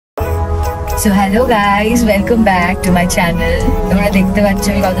So hello guys, welcome back to my channel. তোমরা দেখতে পাচ্ছ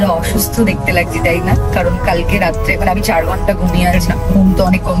আমি কতটা অসুস্থ দেখতে লাগছি, তাই না? কারণ কালকে রাত্রে মানে আমি 4 ঘন্টা ঘুমিয়ে আছি। ঘুম তো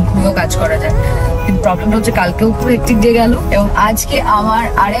অনেক কম ঘুমিয়েও কাজ করা যায়, কিন্তু প্রবলেমটা হচ্ছে কালকেও খুব হেক্টিক দিয়ে গেল এবং আজকে আমার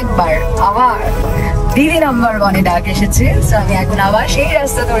আরেকবার আবার দিদি নাম্বার 1-এ ডাক এসেছে। আমি এখন আবার সেই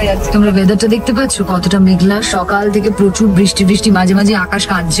রাস্তা ধরে যাচ্ছি। তোমরা ওয়েদারটা দেখতে পাচ্ছ কতটা মেঘলা। সকাল থেকে প্রচুর বৃষ্টি বৃষ্টি, মাঝে মাঝে আকাশ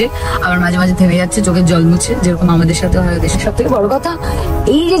কাঁদছে, আবার মাঝে মাঝে থেমে যাচ্ছে, চোখের জল মুছে, যেরকম আমাদের সাথে হয়। দেশের সব থেকে বড় কথা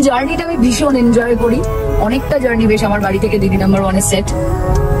এই যে জার্নিটা আমি ভীষণ এনজয় করি। অনেকটা জার্নি বেশ আমার বাড়ি থেকে দিদি নাম্বার 1-এর সেট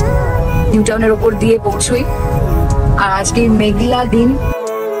নিউ টাউনের ওপর দিয়ে পৌঁছই। আর আজকে মেঘলা দিন।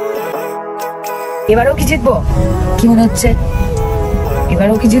 এবারেও কি জিতবো? কি মনে হচ্ছে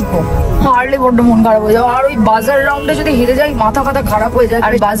এবারেও কি জিতবো? হারলে বড্ড মন খারাপ হয়ে যাবে। আর ওই বাজার রাউন্ডে যদি হেরে যাই মাথা ফাথা খারাপ হয়ে যায়।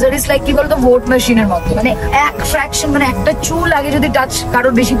 আর বাজার ইস লাইক কি বলতো, ভোট মেশিনের মতো, মানে এক ফ্র্যাকশন, মানে একটা চুল আগে যদি টাচ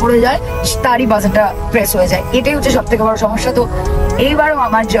কারোর বেশি পড়ে যায় তারই বাজারটা প্রেস হয়ে যায়। এটাই হচ্ছে সব থেকে বড় সমস্যা। তো এইবারও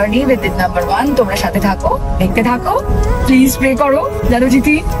আমার জার্নি উইথ দিদি নাম্বার 1, তোমরা সাথে থাকো, দেখতে থাকো, প্লিজ প্রে করো যেন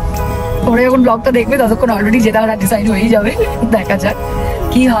জিতি। তোমরা যখন ব্লগটা দেখবে ততক্ষণ অলরেডি জেতাটা ডিসাইড হয়েই যাবে। দেখা যাক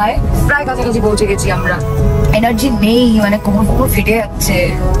কি হয়। প্রায় কাছাকাছি পৌঁছে গেছি আমরা। এনার্জি নেই, মানে কোমর কোমর ফিটে যাচ্ছে,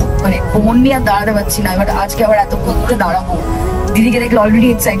 মানে কোমর নিয়ে আর দাঁড়াতে পারছি না। এবার আজকে আবার এতক্ষণ ধরে দাঁড়াবো। দিদিকে দেখলে অলরেডি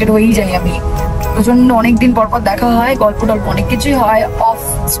এক্সাইটেড হয়েই যাই আমি। প্রচন্ড অনেকদিন পর পর দেখা হয়, গল্প টল্প অনেক কিছুই হয় অফ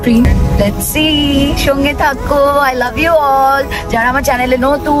স্ক্রিন। লেটস সি, সঙ্গে থাকো। I love you all. যারা আমার চ্যানেলে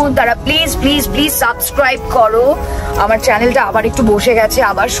নতুন তারা প্লিজ প্লিজ প্লিজ সাবস্ক্রাইব করো। আমার চ্যানেলটা আবার একটু বসে গেছে,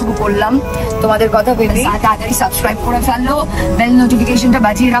 আবার শুরু করলাম। তোমাদের কথা ভেবে তাড়াতাড়ি সাবস্ক্রাইব করে ফেলো, বেল নোটিফিকেশনটা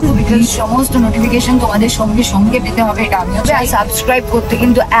বাজিয়ে রাখো, বিকজ সমস্ত নোটিফিকেশন তোমাদের সঙ্গে সঙ্গে পেতে হবে। এটা আমিও চাই। সাবস্ক্রাইব করতে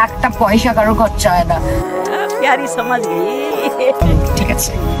কিন্তু একটা পয়সা কারো খরচা হয় না। প্যারি সমাজ গেই। ঠিক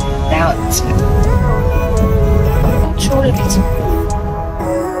আছে, দেখা হচ্ছে। চলে গেছে।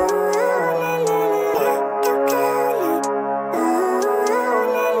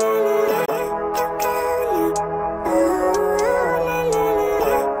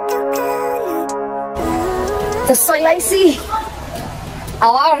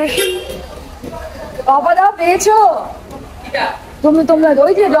 আবার বাবা দা পেয়েছো তোমরা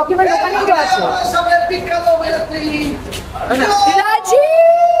ওই যে ডকুমেন্ট ওখানে কি আছে?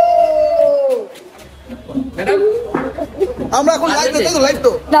 আমরা এখন লাইভ তো, লাইভ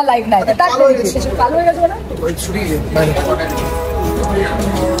তো না, লাইভ নাই, কালো হয়ে গেছে। কালো হয়ে গেছে না, ওই ছুরি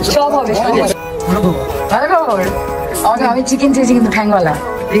সব হবে, সব হবে। আমাকে আমি চিকেন চেয়েছি কিন্তু ঠ্যাংওয়ালা।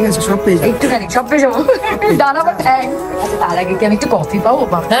 ঠিক আছে, সব পেয়ে যাবো, একটুখানি সব পেয়ে যাবো, ডানা বা ঠ্যাং। আচ্ছা, তার আগে কি আমি একটু কফি পাবো?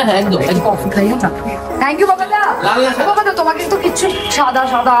 হ্যাঁ হ্যাঁ, একদম কফি খাইও না। Thank you বাবাদা। বাবাদা তোমাকে তো কিছু সাদা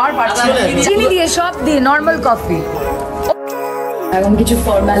সাদা আর পাচ্ছি, চিনি দিয়ে সব দিয়ে নর্মাল কফি। এখন কিছু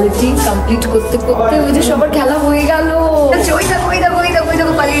ফর্মালিটি কমপ্লিট করতে করতে ওই যে সবার খেলা হয়ে গেল। ওই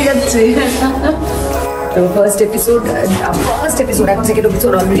দেখো পালিয়ে যাচ্ছে। তো ফার্স্ট এপিসোড এখন সেকেন্ড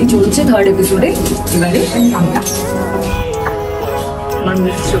এপিসোড অলরেডি চলছে। থার্ড এপিসোডে এবারে আমরা আমার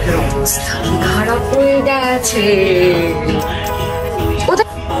মুখ চোখের অবস্থা খারাপ হয়ে গেছে। কোথায়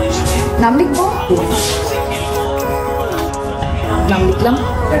নাম লিখবো? নাম লিখলাম।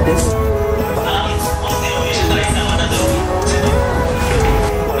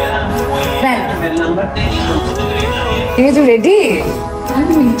 ঠিক আছে, রেডি?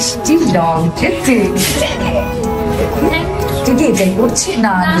 মিষ্টি লং খেতে তুই কি এটাই করছি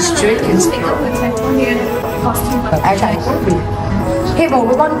না? নিশ্চয়ই শাড়ি পরবি। হে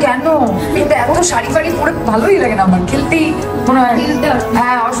ভগবান, কেন? কিন্তু এত শাড়ি ফাড়ি পরে ভালোই লাগে না আমার, খেলতেই মনে হয়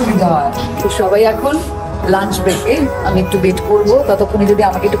হ্যাঁ অসুবিধা হয়। তো সবাই এখন লাঞ্চ ব্রেকে, আমি একটু ওয়েট করবো। ততক্ষণে যদি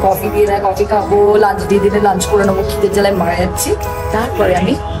আমাকে একটু কফি দিয়ে দেয় কফি খাবো, লাঞ্চ দিয়ে দিলে লাঞ্চ করে নেবো, খিদের জ্বালায় মারা যাচ্ছি। তারপরে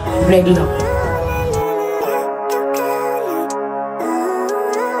আমি রেডি হবো।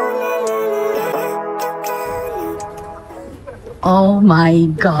 Oh my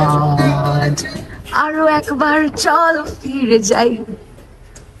God! আরো একবার চল ফিরে যাই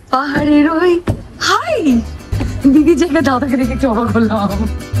পাহাড়ের ওই। হাই দিদি, জায়গা দাদাকে দেখে একটু অবাক করলাম।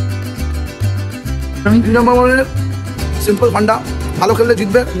 আমি 2 নম্বর 1-এর সিম্পল ফান্ডা, ভালো খেললে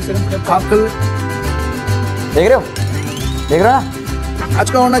জিতবে, খারাপ খেললে দেখ রে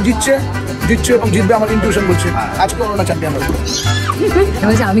আজকে ওনা জিতছে এবং জিতবে, আমার ইনটিউশন বলছে আজকে ওনা চ্যাম্পিয়ন হবে।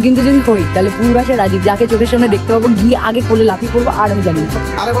 আমি কিন্তু যদি হই তাহলে পুরোটা রাজীব, যাকে চোখের সামনে দেখতে পাবো গিয়ে আগে কোলে লাফিয়ে পড়বো। আর আমি জানি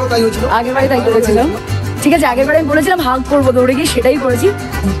আগেরবারও তাই হয়েছিল, আগেরবারে তাই করেছিলাম। ঠিক আছে, আগেরবারে আমি বলেছিলাম হাগ করবো, দৌড়ে গিয়ে সেটাই করেছি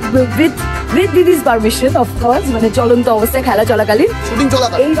উইথ দিদিস পারমিশন অফকোর্স, মানে চলন্ত অবস্থায় খেলা চলাকালীন,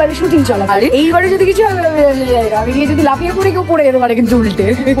 এইবারে শুটিং চলাকালীন। এইবারে যদি কিছু আমি গিয়ে যদি লাফিয়ে পড়ে কেউ পড়ে যেতে পারে কিন্তু উল্টে।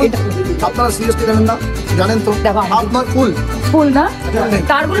 আপনারা সিরিয়াসলি জানেন না, জানেন তো? দেখো আপনার ফুল না,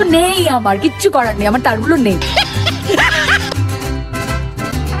 তারগুলো নেই, আমার কিচ্ছু করার নেই, আমার তারগুলো নেই।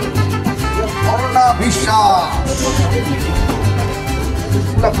 বিশ্বাস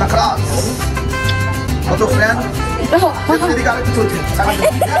কত ফ্যান এদিকে আরেকটু চলছে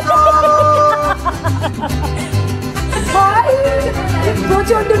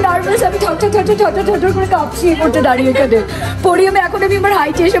প্রচন্ড নার্ভাস, আমি ঠট করে কাঁপছি এই মুহূর্তে দাঁড়িয়ে এখানে পড়ি। আমি এখন আমি আমার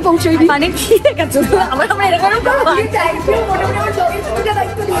হাইটে এসে পৌঁছাইনি, মানে কি দেখেছো আমরা এরকম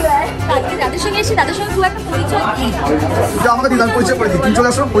যাদের সঙ্গে এসে তাদের সঙ্গে খুব একটা পরিচয় আমাকে দিলাম, পরিচয় করে দিই, চলে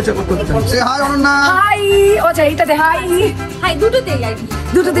আসো পরিচয় করতে হচ্ছে। সে হাই অনন্যা। হাই। আচ্ছা এইটাতে হাই হাই দুটোতেই আর কি,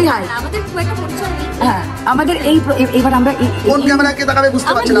 দুটোতেই হাই। আমাদের খুব একটা পরিচয় নেই। হ্যাঁ আমাদের এবার আমরা কোন ক্যামেরা কে তাকাবে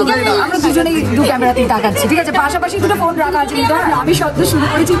বুঝতে পারছি না আমরা দুজনেই দু ক্যামেরাতেই তাকাচ্ছি, ঠিক আছে? পাশাপাশি দুটো ফোন রাখা আছে, কিন্তু আমি শব্দ শুরু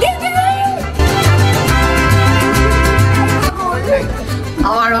করেছি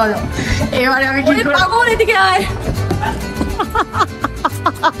আমার বলো এবারে আমি কি করব? পাগল এদিকে আয়।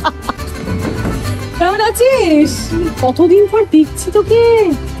 কেমন আছিস? কতদিন পর দেখছি তোকে।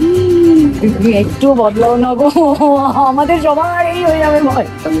 তুমি একটু বদলাও না গো, আমাদের সবার এই হয়ে যাবে ভয়।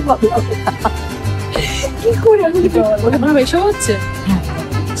 তুমি বদলাও কি করে? আমি এসব হচ্ছে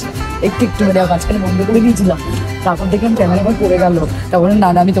একটু একটু করে মাঝখানে বন্ধ করে দিয়েছিলাম, তারপর দেখলাম ক্যামেরা আমার পড়ে গেল, তারপর না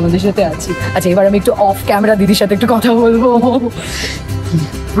আমি তোমাদের সাথে আছি। আচ্ছা এবার আমি একটু অফ ক্যামেরা দিদির সাথে একটু কথা বলবো।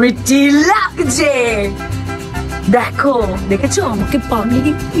 প্রিটি লাগছে, দেখো দেখেছো আমাকে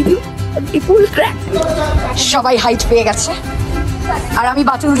পাগলি ফুল ক্র্যাক। সবাই হাইট পেয়ে গেছে আর আমি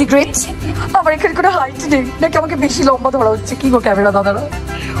বাটুল দি গ্রেট, আমার এখানে কোনো হাইট নেই, নাকি আমাকে বেশি লম্বা ধরা হচ্ছে? কি গো ক্যামেরা দাদারা,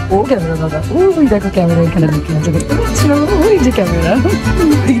 ও ক্যামেরা দাদা, ওই দেখো ক্যামেরা এখানে দেখে আছে, দেখতে পাচ্ছ? ওই যে ক্যামেরা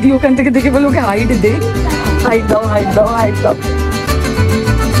দিদি ওখান থেকে দেখে বলে ওকে হাইট দে, হাইট দাও হাইট দাও হাইট দাও।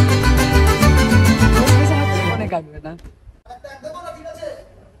 মনে কাটবে না।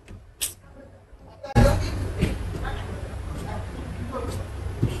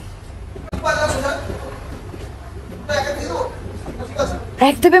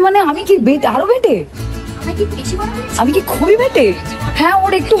 এক দেবে মানে আমি কি আরো বেটে? আমি কি খুবই বেটে? হ্যাঁ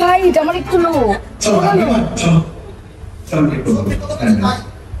ওর একটু হাইট, আমার একটু লো।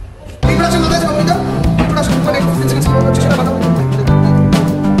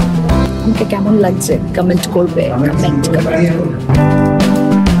 আমাকে কেমন লাগছে কমেন্ট করবে,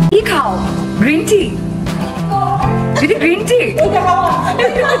 কি খাও? Green tea? দিদি গ্রিন টি?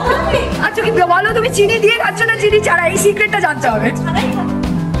 আচ্ছা কি বলো, তুমি চিনি দিয়ে খাচ্ছ না চিনি ছাড়া? এই সিক্রেটটা জানতে হবে।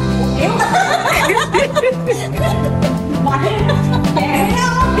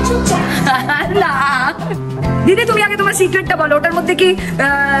 না দিদি তুমি আগে তোমার সিক্রেটটা বলো, ওটার মধ্যে কি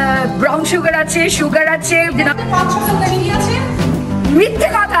ব্রাউন সুগার আছে, সুগার আছে? মিথ্যে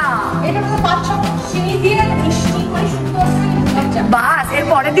কথা। বাস এর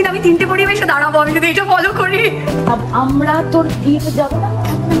পরের দিন আমি 3টে পরিবেশে দাঁড়াবো, আমি যদি এটা ফলো করি। আমরা তোর বিয়েতে যাবো না,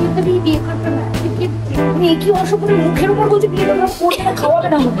 বিয়ে করতে না। কি অসুখ মুখের উপর বলছে বিয়ে করবো, খাওয়াবে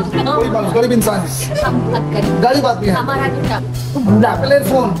না गरीब इंसान गरीब आदमी है एप्पल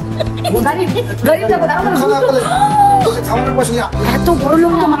फोन গরিব যাবো না খাওয়ানোর পয়সা নিয়ে এত বড়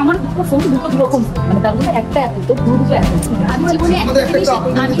লোক তো আমার ফোন দুটো রকম, মানে তার মধ্যে একটা অ্যাপেল তো দুটো অ্যাপেল। আমি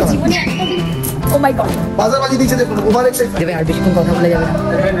জীবনে একটা ও মাই গড বাজারবাজি দিয়েছে দেখুন, ওভার এক্সাইট দেবে। আর বেশিক্ষণ কথা বলে যাবে না।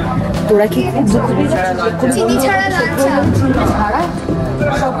 তোরা কি চিনি ছাড়া লাল চা ছাড়া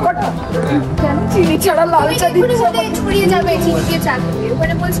সবকটা? কেন চিনি ছাড়া লাল চা দিচ্ছে? ছড়িয়ে যাবে চিনি দিয়ে চা খাবে,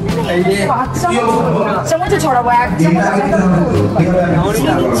 ওখানে বলছি না চামচে ছড়াবো এক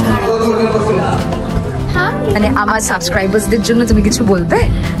মানে আমার সাবস্ক্রাইবারসদের জন্য তুমি কিছু বলবে?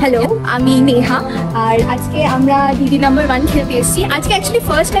 হ্যালো, আমি নেহা, আর আজকে আমরা দিদি নাম্বার 1 খেলতে এসেছি। আজকে অ্যাকচুয়ালি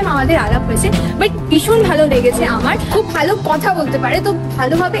ফার্স্ট টাইম আমাদের আলাপ হয়েছে, বাট ভীষণ ভালো লেগেছে আমার। খুব ভালো কথা বলতে পারে, তো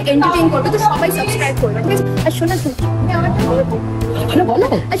ভালোভাবে এন্টারটেইন করবে, তো সবাই সাবস্ক্রাইব করবে, ঠিক আছে? আর শোনো আমি আমারটা বলবো, ভালো বলো।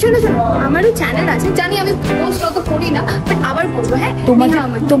 আর শোনো আমারও চ্যানেল আছে, জানি আমি পোস্ট অত করি না, বাট আবার করবো। হ্যাঁ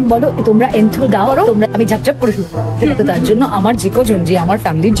তুমি বলো, তোমরা এন্থ্রো দাও, তোমরা আমি ঝাপঝাপ করে শুরু করবো। তো তার জন্য আমার যে কজন, যে আমার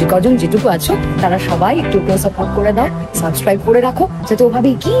ফ্যামিলির যে কজন যেটুকু আছো, তারা সবাই একটু সাপোর্ট করে দাও, সাবস্ক্রাইব করে রাখো, যাতে ওভাবে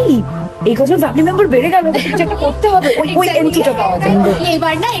কি এই কজন ফ্যামিলি মেম্বার বেড়ে গেল, কিছু একটা করতে হবে ওই এন্ট্রিটা পাওয়ার জন্য।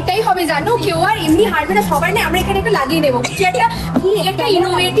 এবার না এটাই হবে, জানো কেউ আর এমনি হারবে না, সবাই না আমরা এখানে একটা লাগিয়ে নেবো, কিছু একটা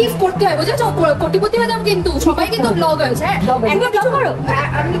ইনোভেটিভ করতে হবে, বুঝেছো? কোটিপতি হয়ে যাবো, কিন্তু সবাই কিন্তু ব্লগ হয়েছে। হ্যাঁ একবার ব্লগ করো।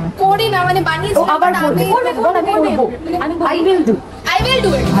 আমি করি না, মানে বানিয়ে আবার করবে আমি আই উইল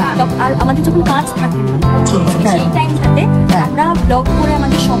ডু ইট। আর আমাদের যখন কাজ থাকে সেই টাইমটাতে আমরা ব্লগ করে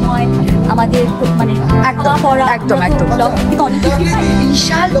আমাদের সময়, আমাদের মানে একদম ব্লগ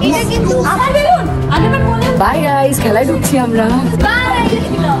বিশাল। এটা কিন্তু আমার বেলুন আগেবার বলে। বাই গাইস, খেলায় ঢুকছি আমরা। বাই।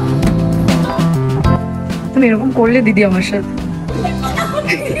 তুমি এরকম করলে দিদি আমার সাথে,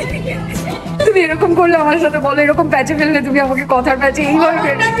 তুমি এরকম করলে আমার সাথে, বলো এরকম প্যাচে ফেললে তুমি আমাকে কথার প্যাচে এইভাবে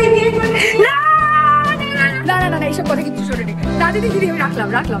না না না না এইসব কথা কিছু শোনেনি। না দিদি দিদি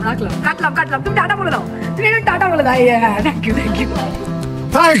আমি রাখলাম। তুমি টাটা বলে দাও, তুমি টাটা বলে দাও। হ্যাঁ thank you.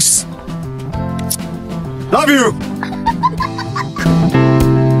 Thanks. Love you.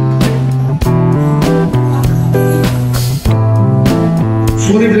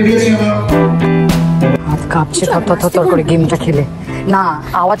 হাত কাঁপছে থর করে গেমটা খেলে। না,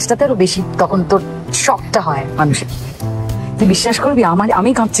 আওয়াজটাতে আরো বেশি তখন তোর শকটা হয় মানুষের। তুই বিশ্বাস করবি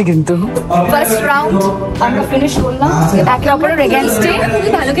আমি কাঁপছি কিন্তু। ফার্স্ট রাউন্ড আমরা ফিনিশ করলাম একে অপরের এগেইনস্টে।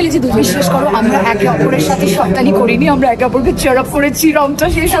 ভালো খেলেছি তুই, বিশ্বাস করো আমরা একে অপরের সাথে শয়তানি করিনি, আমরা একে অপরকে চিয়ার আপ করেছি, রাউন্ডটা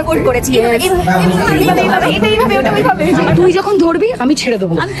শেষ সাপোর্ট করেছি। তুই যখন ধরবি আমি ছেড়ে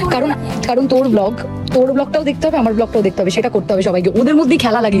দেবো, কারণ তোর ব্লগটাও দেখতে হবে, আমার ব্লগটাও দেখতে হবে, সেটা করতে হবে সবাইকে। ওদের মধ্যেই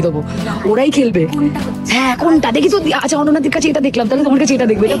খেলা লাগিয়ে দেবো, ওরাই খেলবে। হ্যাঁ, কোনটা দেখি তো? আচ্ছা, অনন্যাদের কাছে এটা দেখলাম, তাহলে তোমার কাছে এটা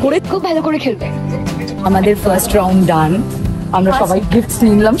দেখবে। এটা করে খুব ভালো করে খেলবে। আমাদের ফার্স্ট রাউন্ড ডান। আমরা সবাই গিফটস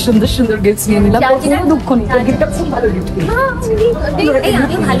নিয়ে নিলাম, সুন্দর সুন্দর গিফটস নিয়ে নিলাম। কোনো দুঃখ নেই, তোর গিফটটা খুব ভালো গিফট।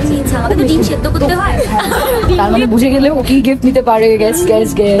 তার মানে বুঝে গেলে ও কি গিফট নিতে পারে।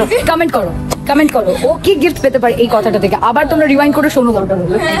 কমেন্ট করো ও কি গিফট পেতে পারে এই কথাটা থেকে। আবার তোমরা রিওয়াইন্ড করে শোনো দরকার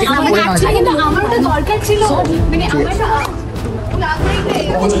হলে।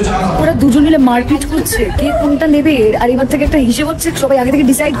 ওরা দুজন মিলে মারপিট করছে কে কোনটা নেবে, আর এবার থেকে একটা হিসেব হচ্ছে, সবাই আগে থেকে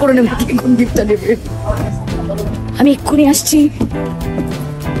ডিসাইড করে নেবে কে কোন গিফটটা নেবে। আমি এক্ষুনি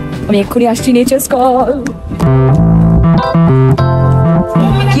আসছি নেচার্স কল।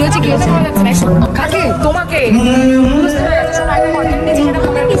 কি হচ্ছে কাকে? তোমাকে।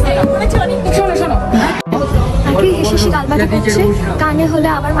 শোনো কানে হলে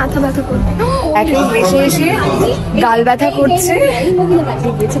আবার মাথা ব্যথা করবে, এসে গাল ব্যথা করছে।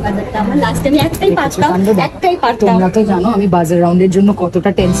 তোমরা তো জানো আমি বাজার রাউন্ডের জন্য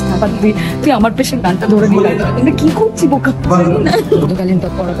কতটা টেন্স থাকা। তুই আমার পেশে গানটা ধরে নিলাম, কি করছি বোকা। গতকালীন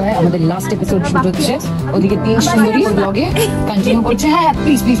তৎপরতায় আমাদের লাস্ট এপিসোড শুট হচ্ছে, ওদিকে 3 সুন্দরী ব্লগে কন্টিনিউ করছে। হ্যাঁ,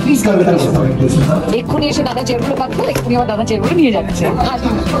 প্লিজ এক্ষুনি এসে দাদা চেয়ারগুলো পাতলো, এক্ষুনি আমার দাদা চেয়ারগুলো নিয়ে যাচ্ছে।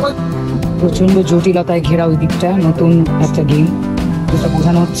 প্রচন্ড জটিলতায় ঘেরা ওই দিকটা নতুন একটা গেম, যেটা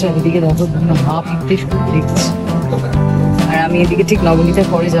বোঝানো হচ্ছে। এদিকে দেখো হাফ দেখছি, আর আমি এদিকে ঠিক নবনীতার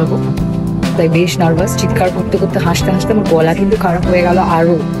পরে যাব, তাই বেশ নার্ভাস। চিৎকার করতে করতে হাসতে আমার গলা কিন্তু খারাপ হয়ে গেল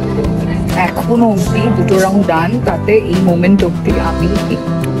আরো। এখনো অব্দি 2টো রাউন্ড ডান, তাতে এই মোমেন্ট অব্দি আমি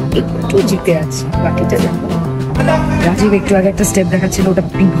একটু জিতে আছি। বাকিটা দেখো, রাজীব একটু আগে একটা স্টেপ দেখাচ্ছিল, ওটা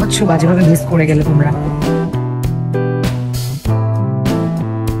বিভৎস বাজেভাবে মিস করে গেলে তোমরা।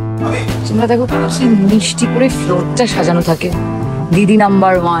 তোমরা দেখো কি মিষ্টি করে ফ্লোরটা সাজানো থাকে। দিদি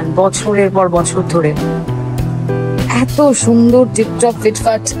নাম্বার 1 বছরের পর বছর ধরে এত সুন্দর টিপটপ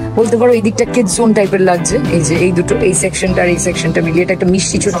ফিটফাট, বলতে পারো এই দিকটা কিডস জোন টাইপের লাগছে। এই যে এই দুটো, এই সেকশনটা আর এই সেকশনটা মিলিয়ে এটা একটা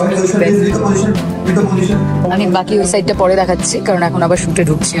মিষ্টি ছোট। আমি বাকি ওই সাইডটা পরে দেখাচ্ছি, কারণ এখন আবার শুটে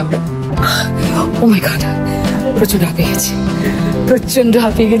ঢুকছি আমরা। ও মাই গড, প্রচন্ড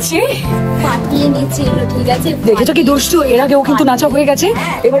হাঁপিয়ে গেছি। দেখেছো কি দুষ্টু, এর আগেও কিন্তু নাচা হয়ে গেছে।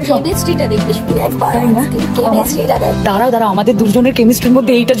 এবারে দাঁড়াও, আমাদের দুজনের কেমিস্ট্রির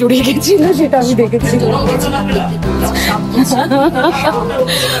মধ্যে এইটা জড়িয়ে গেছিল, সেটা আমি দেখেছি।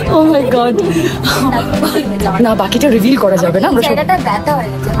 ও মাই গড, না বাকিটা রিভিল করা যাবে না।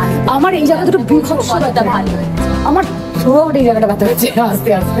 আমার এই জায়গা দুটো আমার থ্রুআউট এই জায়গাটা ব্যথা হচ্ছে আস্তে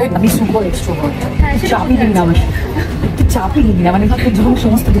আস্তে। আমি সুপার এক্সট্রোভার্ট, চাপই দিই না, চাপই দিই না, মানে যখন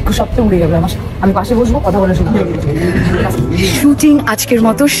সমস্ত দুঃখ সবটা উড়ে যাবে আমার, আমি পাশে বসবো, কথা বলা শুরু করবো। শুটিং আজকের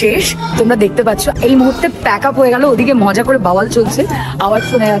মতো শেষ, তোমরা দেখতে পাচ্ছ। এই মুহূর্তে প্যাক আপ হয়ে গেল, ওদিকে মজা করে বাওয়াল চলছে, আওয়াজ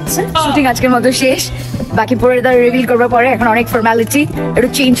শোনা যাচ্ছে। শুটিং আজকের মতো শেষ, বাকি পরে তার রিভিল করবার পরে এখন অনেক ফর্মালিটি, একটু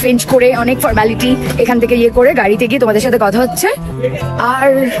চেঞ্জ করে অনেক ফর্মালিটি এখান থেকে ইয়ে করে গাড়িতে গিয়ে তোমাদের সাথে কথা হচ্ছে। আর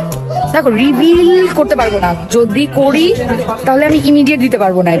দেখো রিভিল করতে পারবো না, যদি করি তাহলে আমি ইমিডিয়েট দিতে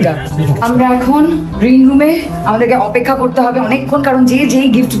পারবো না এটা। আমরা এখন গ্রিন রুমে আমাদেরকে অপেক্ষা করতে হবে অনেকক্ষণ, কারণ যেই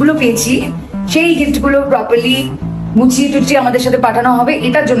গিফটগুলো পেয়েছি সেই গিফটগুলো প্রপারলি মুছিয়ে টুচিয়ে আমাদের সাথে পাঠানো হবে,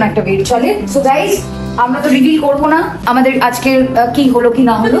 এটার জন্য একটা ওয়েট চলে। সো গাইস, আমরা তো রিভিল করবো না আমাদের আজকের কি হলো কি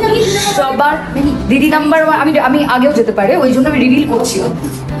না হলো। সবার দিদি নাম্বার 1 আমি আগেও যেতে পারে, ওই জন্য আমি রিভিল করছি।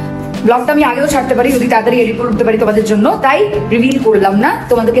 ব্লগটা আমি আগেও ছাড়তে পারি যদি তাড়াতাড়ি এডিট করতে পারি তোমাদের জন্য, তাই রিভিল করলাম না।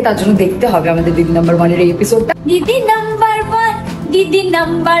 তোমাদেরকে তার জন্য দেখতে হবে আমাদের দিদি নাম্বার 1 এর এই এপিসোডটা। দিদি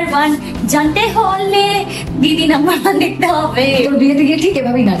নাম্বার 1 জানতে হলে দিদি নাম্বার 1 দেখতে হবে। তোর বিয়েতে গিয়ে ঠিক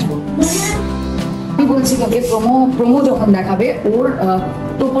এভাবেই নাচবো। আমি বলছি তোকে প্রোমো যখন দেখাবে ওর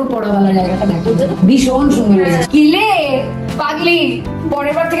টোপর পড়াওয়ালা জায়গাটা দেখো, ভীষণ সুন্দর লেগেছে। কিলে পাগলি,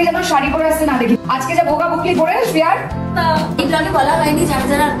 পরের বার থেকে যেন শাড়ি পরে আসতে না দেখি। আজকে যা বোকা বুকলি পরে আসবি। আর এই ব্লগে বলা হয়নি,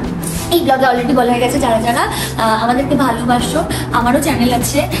 যারা এই ব্লগে অলরেডি বলা হয়ে গেছে, যারা আমাদেরকে ভালোবাসো। আমারও চ্যানেল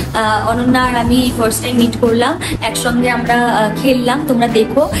আছে, অনন্যা আর আমি ফার্স্ট টাইম মিট করলাম, একসঙ্গে আমরা খেললাম, তোমরা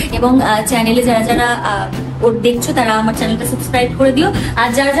দেখো। এবং চ্যানেলে যারা ওর দেখছো তারা আমার চ্যানেলটা সাবস্ক্রাইব করে দিও, আর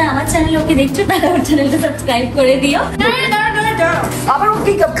যারা আমার চ্যানেলে ওকে দেখছো তারা ওর চ্যানেলটা সাবস্ক্রাইব করে দিও। আবার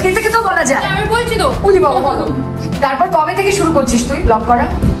খেতে খেতেও বলা যায়। আমি বলছি তো। উনি বাবা বলো। তারপর কবে থেকে শুরু করছিস তুই ব্লগ করা?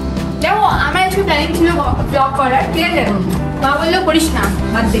 দেখো আমার আজকে প্ল্যানিং ছিল ব্লগ করার, ঠিক আছে? মা বললো করিস না,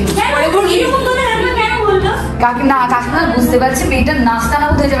 বাদ দে। কাকিমা বুঝতে পারছি মেয়েটার নাস্তা না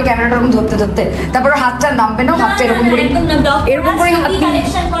উঠে যাবে ক্যামেরাটা এরকম ধরতে ধরতে, তারপর হাতটা নামবে না, হাতটা এরকম করে এরকম করে হাত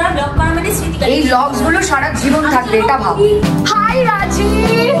এই ব্লগস গুলো সারা জীবন থাকবে, এটা ভাব। হাই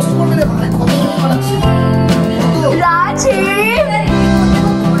রাজীব,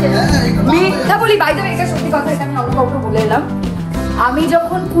 মিথ্যা বলি বাই দ্য ওয়ে, এটা সত্যি কথা, এটা আমি অল্প অল্প বলে এলাম। আমি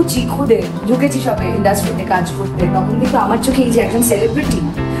যখন কুচি খুদে ঢুকেছি সবে ইন্ডাস্ট্রিতে কাজ করতে, তখন কিন্তু আমার চোখে এই যে একজন সেলিব্রিটি,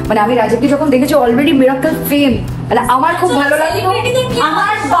 মানে আমি রাজীবকে যখন দেখেছি অলরেডি মিরাকল ফেম, মানে আমার খুব ভালো লাগতো।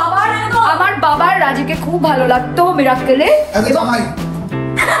 আমার বাবার রাজীবকে খুব ভালো লাগতো মিরাকলে।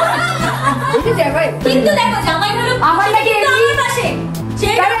 আমার নাকি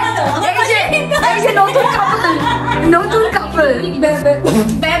নতুন কাপল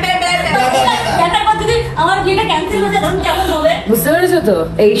বুঝতে পেরেছো তো?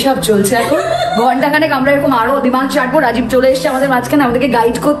 এইসব চলছে এখন ঘন্টাখানেক, আমরা এরকম আরো দিমাগ চাটবো। রাজীব চলে এসছে আমাদের মাঝখানে আমাদেরকে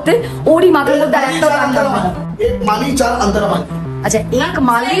গাইড করতে, ওরই মাথার মধ্যে আর একটা আচ্ছা এক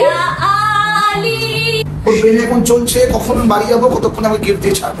মালি ওর বেনে এখন চলছে, কখন বাড়ি যাবো, কতক্ষণ আমাকে গিফট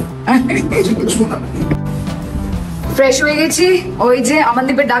দিয়ে ছাড়বে। ফ্রেশ হয়ে গেছি, ওই যে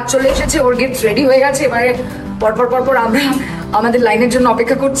আমানদীপের ডাক চলে এসেছে, ওর গিফট রেডি হয়ে গেছে। এবারে পরপর আমরা আমাদের লাইনের জন্য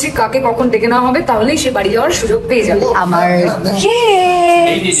অপেক্ষা করছি, কাকে কখন ডেকে নেওয়া হবে, তাহলেই সে বাড়ি যাওয়ার সুযোগ পেয়ে যাবে। আমার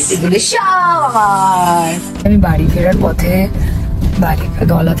আমি বাড়ি ফেরার পথে, বাড়ি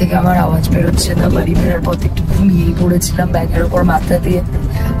গলা থেকে আমার আওয়াজ বেরোচ্ছে না, বাড়ি ফেরার পথে একটু ঘুমিয়ে পড়েছিলাম ব্যাগের ওপর মাথা দিয়ে।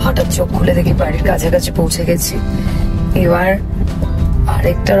 হঠাৎ চোখ খুলে দেখি বাড়ির কাছাকাছি পৌঁছে গেছি। এবার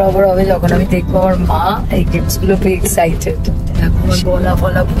আরেকটা রবর হবে যখন আমি দেখবো আমার মা এই গিফটস গুলো পেয়ে এক্সাইটেড। এখন গলা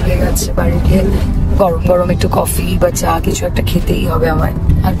ফলা ভুলে গেছে, বাড়ি গিয়ে গরম গরম একটু কফি বা চা কিছু একটা খেতেই হবে আমায়।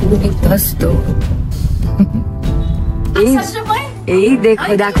 আর পুরো বিধ্বস্ত। এই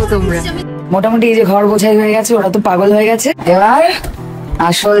দেখো তোমরা, মোটামুটি এই যে ঘর গোছাই হয়ে গেছে, ওরা তো পাগল হয়ে গেছে। এবার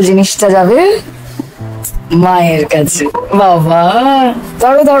আসল জিনিসটা যাবে মায়ের কাছে। বাবা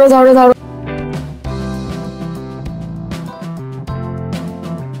ধরো ধরো ধরো ধরো।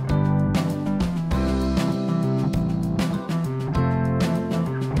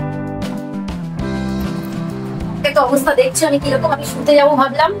 অবস্থা দেখছো আমি কিরকম, আমি শুতে যাবো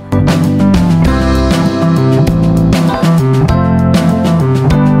ভাবলাম।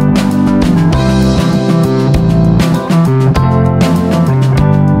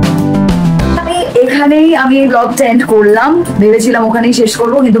 এখানেই আমি এই ব্লগটা এন্ড করলাম, ভেবেছিলাম ওখানেই শেষ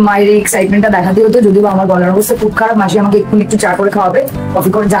করবো, কিন্তু মায়ের এই এক্সাইটমেন্টটা দেখাতে হতো। যদিও আমার গলার অবস্থা খুব খারাপ, মাসি আমাকে একটু চা করে খাওয়াবে, কফি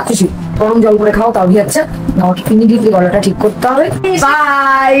করে যা খুশি, গরম জল করে খাও তাও আচ্ছা, আমাকে ইমিডিয়েটলি গলাটা ঠিক করতে হবে।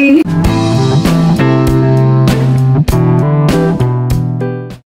 বাই।